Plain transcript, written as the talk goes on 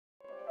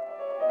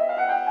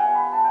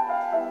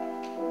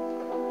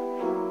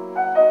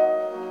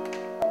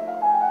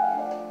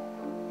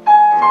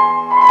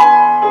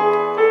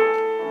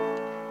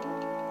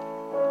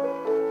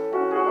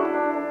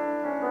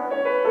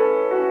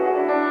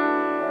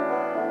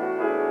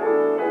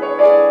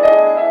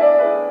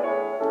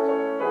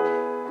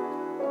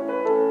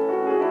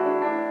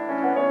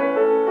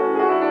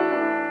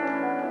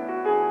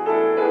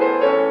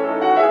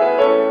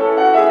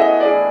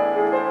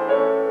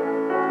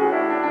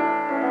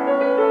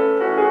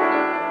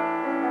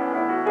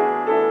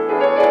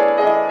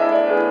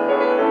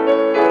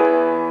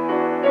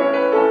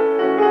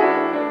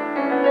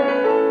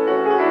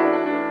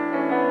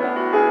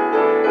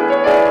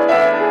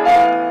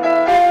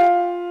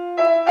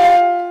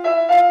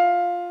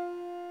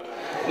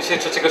Dzisiaj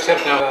 3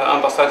 sierpnia w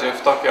ambasadzie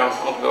w Tokio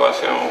odbyła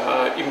się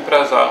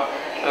impreza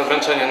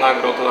wręczenie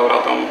nagród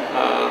laureatom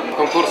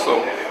konkursu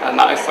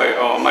na esej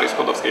o Marii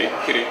Skłodowskiej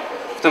Curie.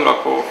 W tym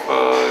roku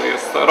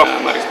jest rok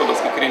Marii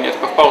Skłodowskiej Curie nie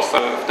tylko w Polsce,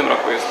 w tym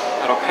roku jest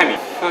rok chemii.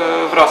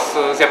 Wraz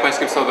z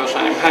japońskim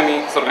stowarzyszeniem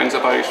chemii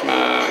zorganizowaliśmy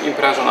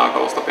imprezę na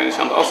około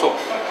 150 osób,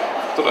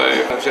 w której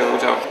wzięły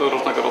udział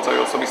różnego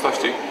rodzaju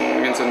osobistości,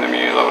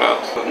 m.in.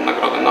 laureat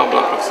nagrody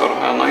Nobla, profesor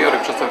Noyori,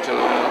 przedstawiciel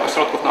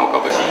ośrodków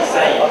naukowych.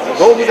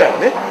 道具だよ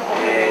ね。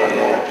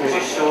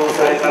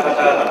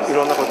い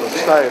ろんなことを伝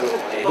える。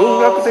文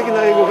学的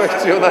な英語が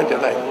必要なんじゃ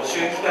ないの？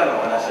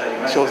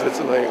小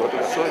説の英語と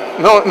かそうい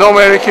う。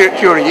Nobel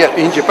Curie yet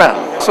in Japan.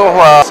 So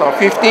far,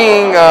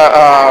 15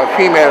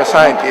 female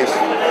scientists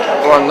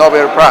won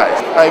Nobel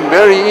Prize. I'm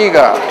very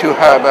eager to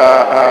have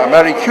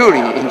Marie Curie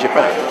in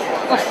Japan,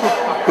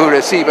 who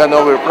receive a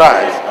Nobel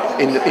Prize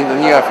in the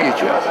near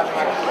future.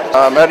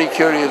 Marie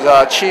Curie's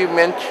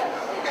achievement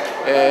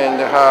and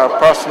her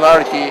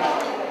personality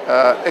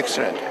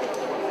excellent.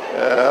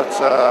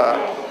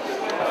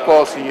 Of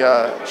course,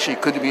 she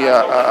could be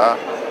a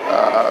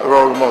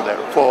role model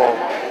for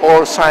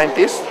all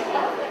scientists,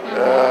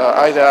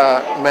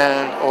 either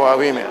men or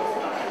women.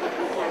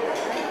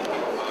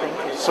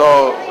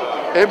 So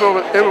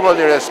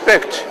everybody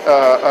respects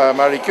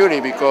Marie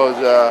Curie because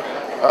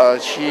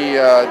she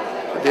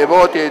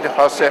devoted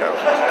herself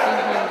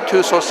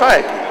to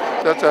society.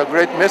 That's a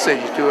great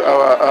message to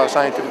our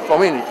scientific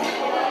community,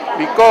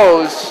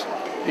 because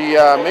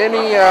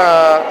many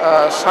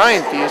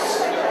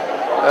scientists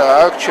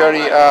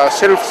actually are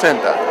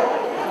self-centered,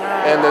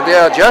 and they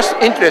are just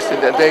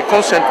interested, they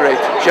concentrate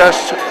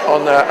just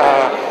on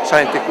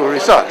scientific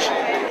research.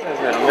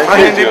 大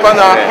変立派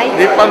な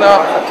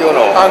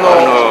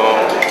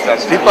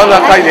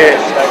会で、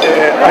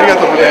ありが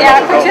とうございま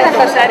す。こちら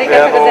こそあり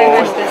がとうござい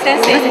ました。先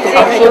生についてあ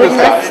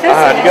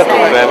りがとう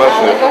ございま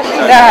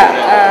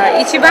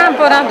す。一番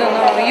ポーランドの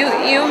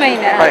有名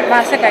な、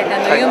世界で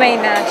の有名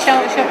なショ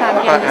パ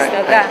ンピアニス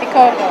トがレ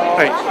コードを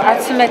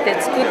集めて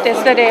作って、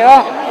それを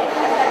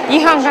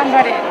日本頑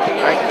張れと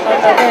いうこ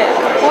とで、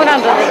ポーラ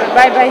ンドで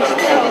売買し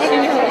て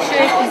収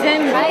益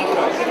全部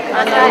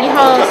日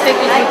本赤十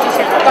字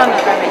社機関の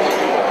ために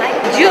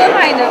10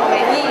枚の上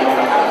に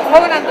ポ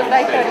ーランド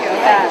大統領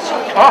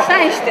が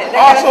サインして、だ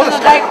からその先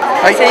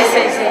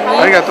生に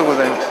ありがとうご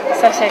ざいま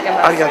す。差し上げ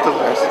ます。ありがとうご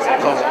ざいます。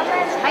どうも。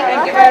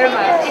Thank you very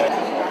much.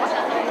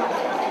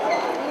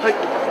 はい。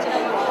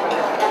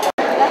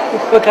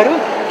わかる？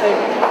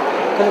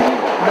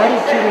マリ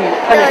ー・キュリー。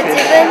自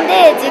分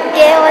で実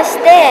験をし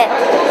て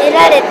得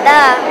られ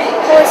た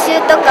報酬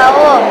とか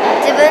を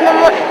自分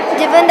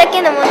だ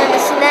けのものに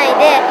しない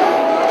で、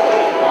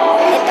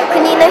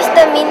国の人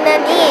みんな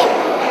に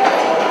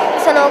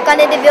そのお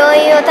金で病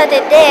院を建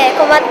てて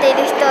困ってい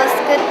る人を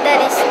救った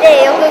りし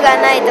て、欲が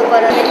ないとこ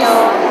ろで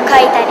書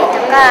いたりと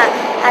か、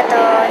あと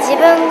自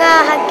分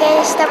が発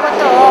見したこ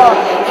とを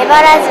へ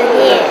ばらず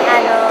に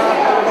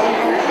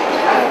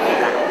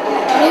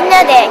みん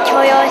なで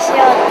強要しよ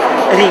うっ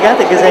て。ありが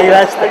とうございま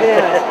した。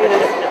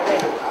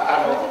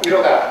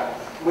色が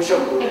無色、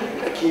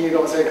黄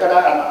色、それか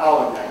ら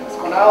青になります。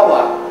この青は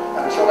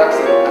小学生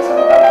の皆さん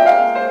のために。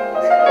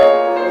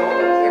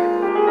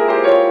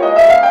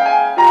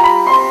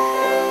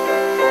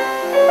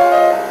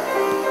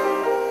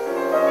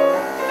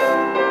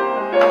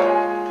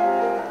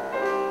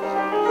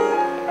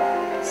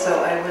So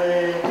I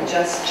will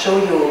just show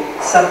you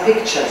some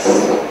pictures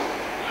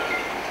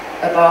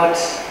about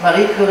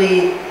Marie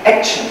Curie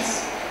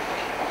actions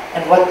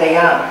and what they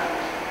are.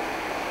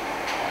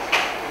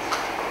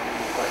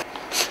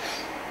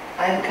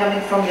 I am coming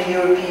from the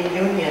European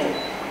Union.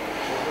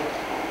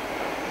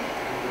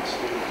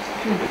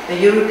 The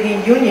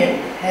European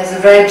Union has a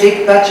very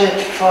big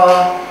budget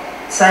for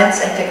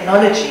science and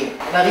technology.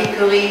 Marie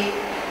Curie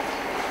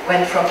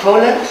went from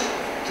Poland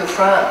to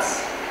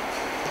France.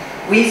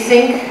 We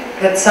think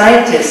that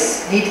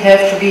scientists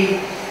have to be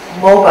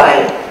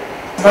mobile.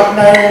 Not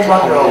Marilyn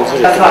Monroe,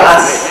 but for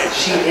us,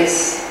 she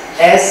is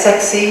as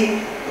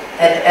sexy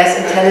and as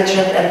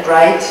intelligent and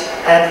bright,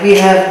 and we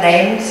have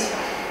named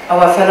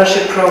our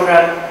fellowship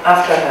program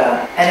after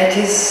her, and it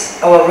is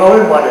our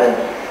role model.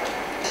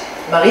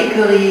 Marie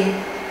Curie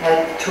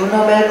had 2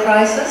 Nobel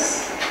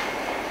Prizes.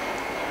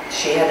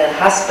 She had a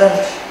husband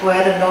who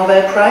had a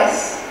Nobel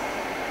Prize,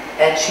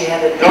 and she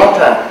had a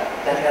daughter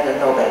that had a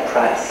Nobel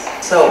Prize.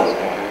 So,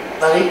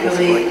 Marie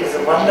Curie is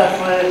a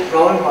wonderful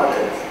role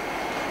model.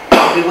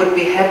 We would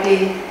be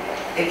happy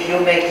if you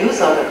make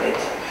use out of it.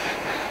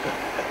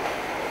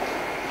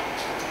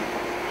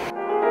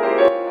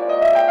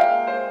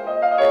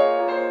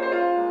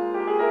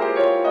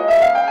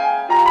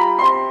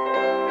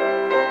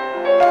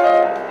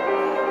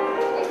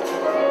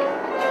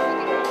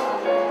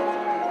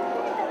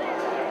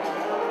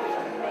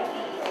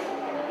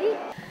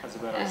 As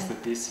well as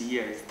this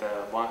year is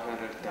the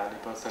 100th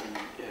anniversary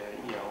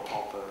year of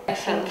I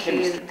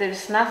think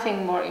there's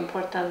nothing more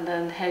important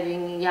than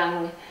having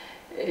young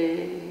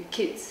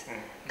kids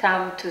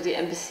come to the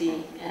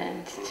embassy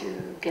and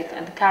to get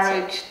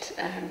encouraged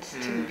and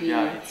to be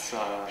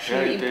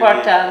very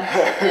important.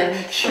 And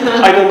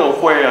I don't know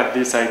where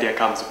this idea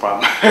comes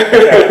from.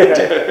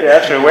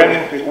 Actually,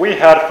 when we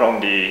heard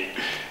from the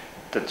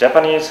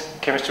Japanese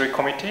chemistry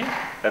committee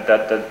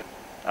that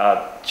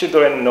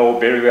children know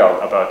very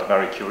well about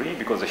Marie Curie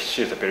because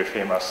she is a very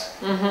famous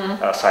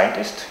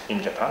scientist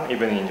in Japan,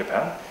 even in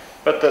Japan.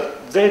 But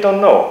they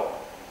don't know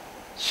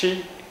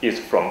she is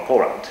from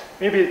Poland.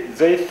 Maybe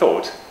they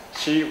thought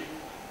she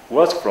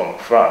was from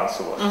France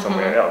or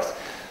somewhere else.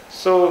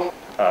 So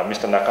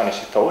Mr.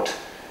 Nakanishi thought,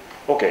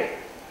 okay,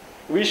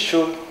 we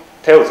should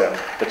tell them,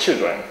 the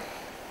children,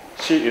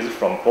 she is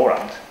from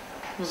Poland.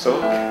 So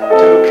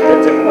to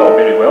let them know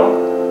very well,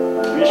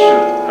 we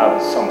should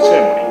have some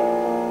ceremony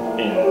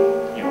in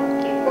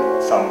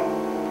some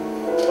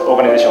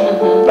organization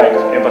like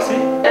embassy.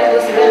 I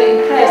was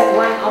very impressed.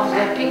 One of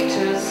the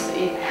pictures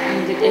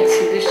in the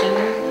exhibition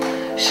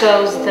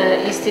shows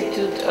the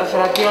Institute of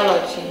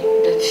Radiology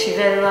that she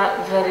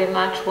very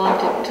much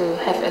wanted to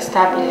have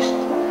established,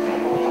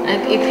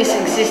 and it is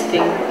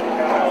existing.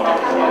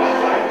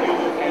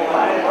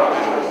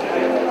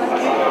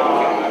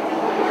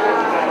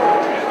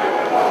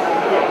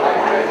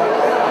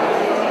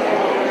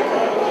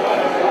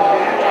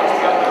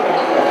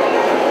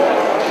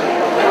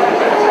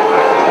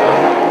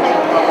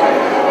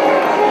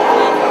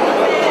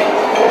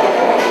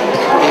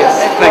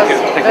 Thank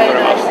you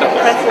very much.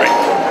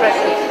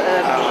 Impressive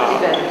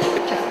event.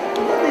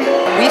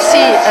 We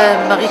see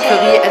Marie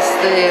Curie as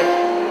the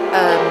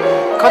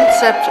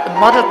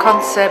model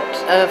concept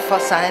for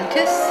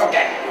scientists.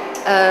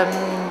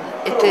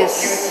 It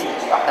is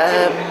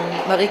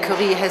Marie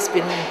Curie has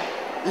been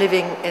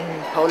living in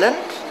Poland,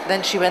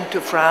 then she went to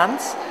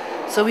France.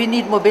 So we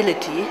need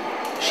mobility.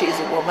 She is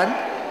a woman.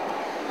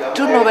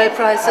 2 Nobel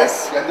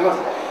Prizes.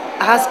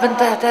 A husband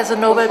that has a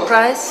Nobel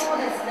Prize.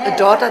 A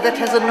daughter that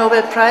has a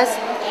Nobel Prize.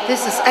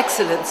 This is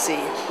excellency.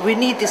 We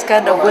need this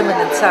kind of women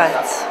in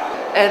science.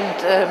 And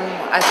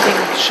I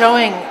think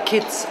showing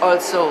kids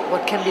also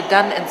what can be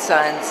done in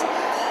science,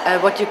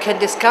 what you can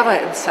discover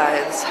in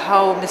science,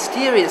 how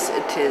mysterious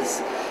it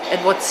is,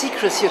 and what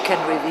secrets you can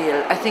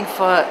reveal. I think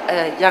for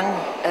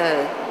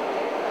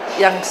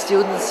young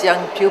students,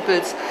 young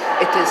pupils,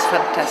 it is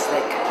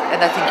fantastic.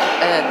 And I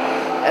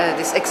think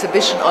this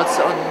exhibition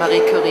also on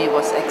Marie Curie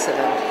was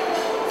excellent.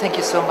 Thank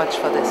you so much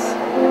for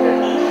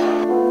this.